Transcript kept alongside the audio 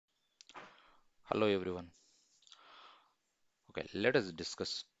Hello everyone. Okay, let us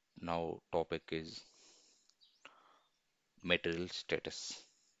discuss now topic is material status.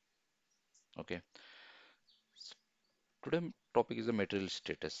 Okay, today topic is the material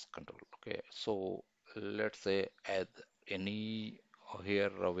status control. Okay, so let's say at any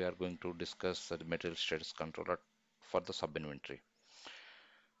here we are going to discuss the material status controller for the sub inventory.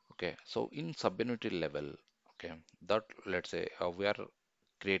 Okay, so in sub inventory level, okay, that let's say we are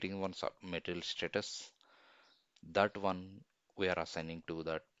creating one sub material status. That one we are assigning to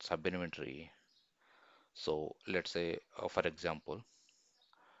that sub inventory. So let's say, for example,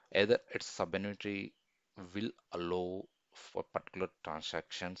 either its subinventory will allow for particular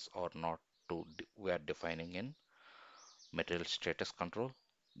transactions or not we are defining in material status control.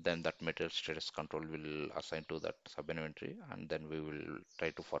 Then that material status control will assign to that subinventory, and then we will try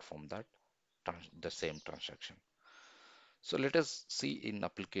to perform that the same transaction. So let us see in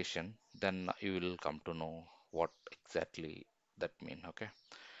application, then you will come to know what exactly that mean. Okay,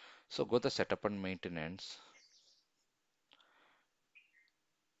 so go the setup and maintenance,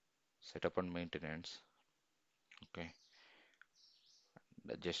 setup and maintenance. Okay,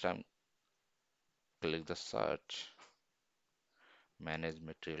 just click the search, manage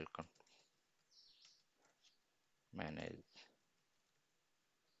manage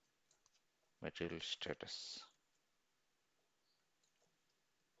material status.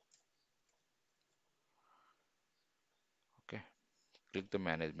 Okay, click the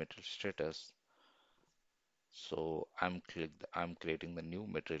manage material status. So I'm creating the new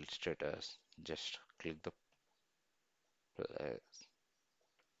material status. Just click the plus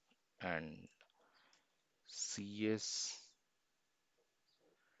and CS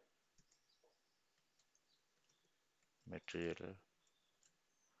material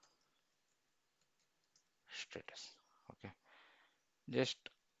status. Okay, just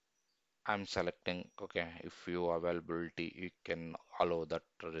I'm selecting. Okay, if you availability, you can allow that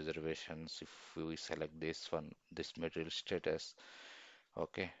reservations. If we select this one, this material status.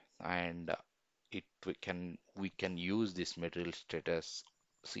 Okay, and it we can use this material status.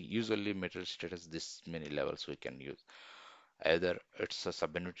 See, usually material status this many levels we can use. Either it's a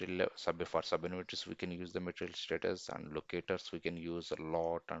subunitary level, for subunitaries we can use the material status, and locators we can use a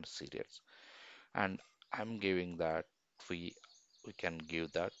lot, and serials. And I'm giving that we we can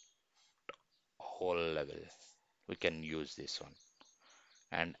give that whole level. We can use this one.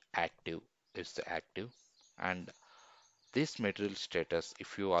 And active is the active. And this material status,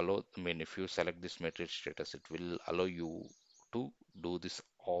 if you allow, I mean, if you select this material status, it will allow you to do this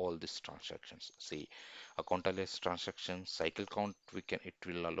all these transactions. See, accountless transactions, cycle count, we can it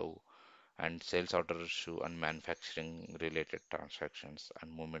will allow, and sales order issue and manufacturing related transactions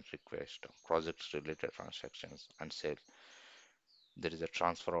and movement request, projects related transactions and sale. There is a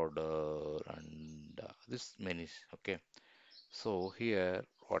transfer order and this many. Okay, so here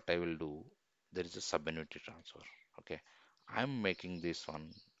what I will do, there is a sub-annuity transfer. Okay, I'm making this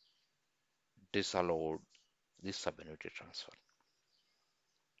one disallowed this sub-annuity transfer.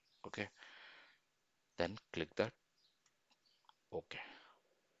 Okay, then click that. Okay,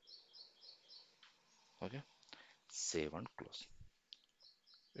 okay, save and close.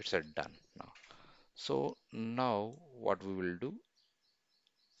 It's a done now. So now what we will do,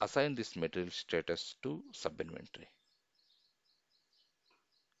 assign this material status to sub-inventory.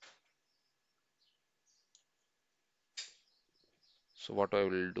 So what I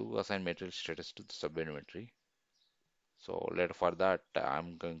will do, assign material status to the sub-inventory. So later for that,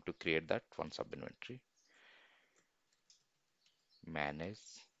 I'm going to create that one sub-inventory, manage.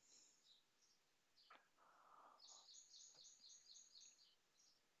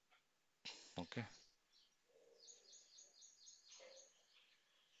 Okay,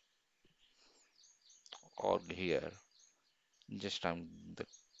 or here, just I'm the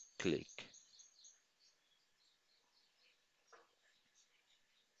click.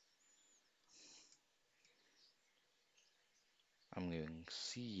 I'm giving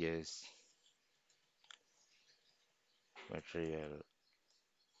CS material,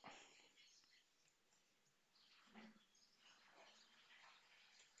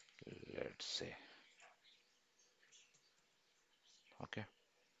 let's say. Okay,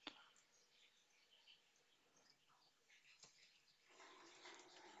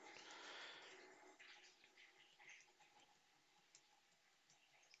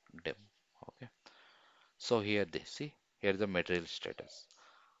 dim. Okay, so here they see, here the material status.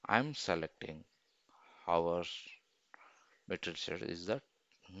 I'm selecting our material status is that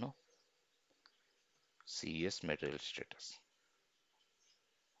no CS material status.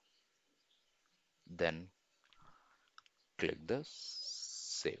 Then click the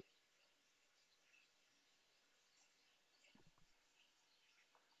save.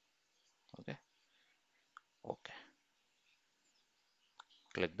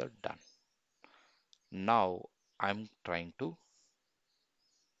 click the done. Now I'm trying to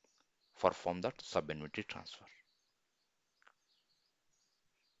perform that sub inventory transfer.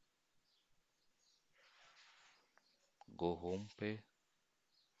 Go home page,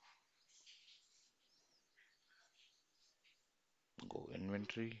 go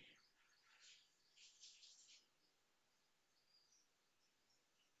inventory,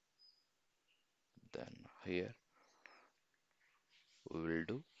 then here we will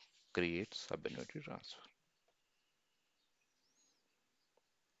do create sub inventory transfer.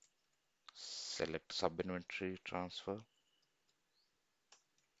 Select sub inventory transfer,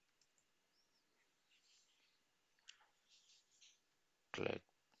 click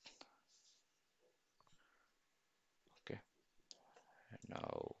OK.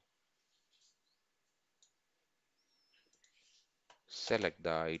 Now select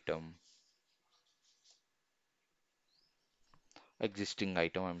the item, existing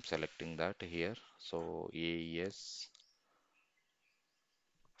item. I'm selecting that here. So AES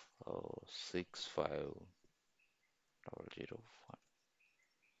 65001.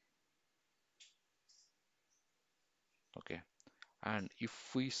 Okay. And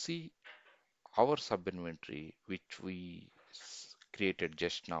if we see our sub inventory, which we created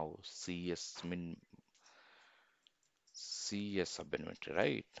just now, CS sub inventory,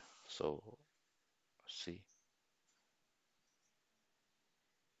 right? So see,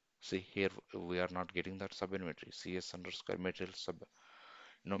 see here we are not getting that sub inventory. CS underscore material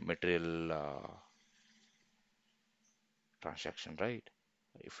material transaction, right?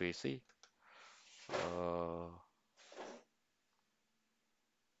 If we see, uh,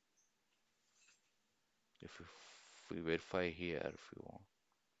 if we verify here, if you want,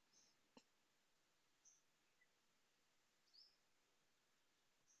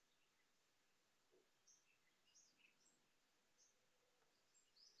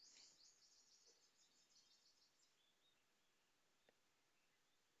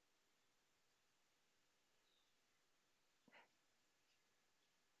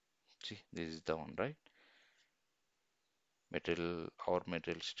 see, this is the one, right? Material, our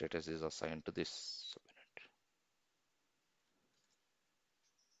material status is assigned to this sub inventory.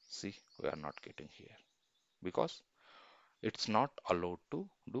 See, we are not getting here because it's not allowed to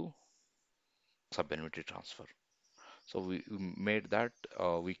do sub inventory transfer. So we made that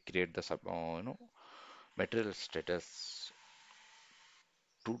we create the material status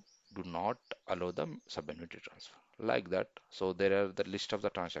to do not allow the sub inventory transfer like that. So there are the list of the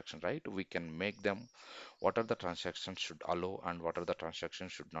transaction, right? We can make them what are the transactions should allow and what are the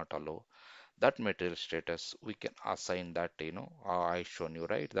transactions should not allow. That material status we can assign that I shown you,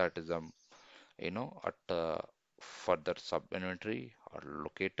 right? That is at further sub inventory or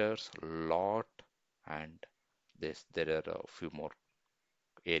locators, lot, and this there are a few more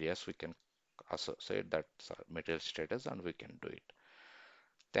areas we can associate that material status and we can do it.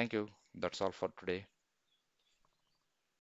 Thank you. That's all for today.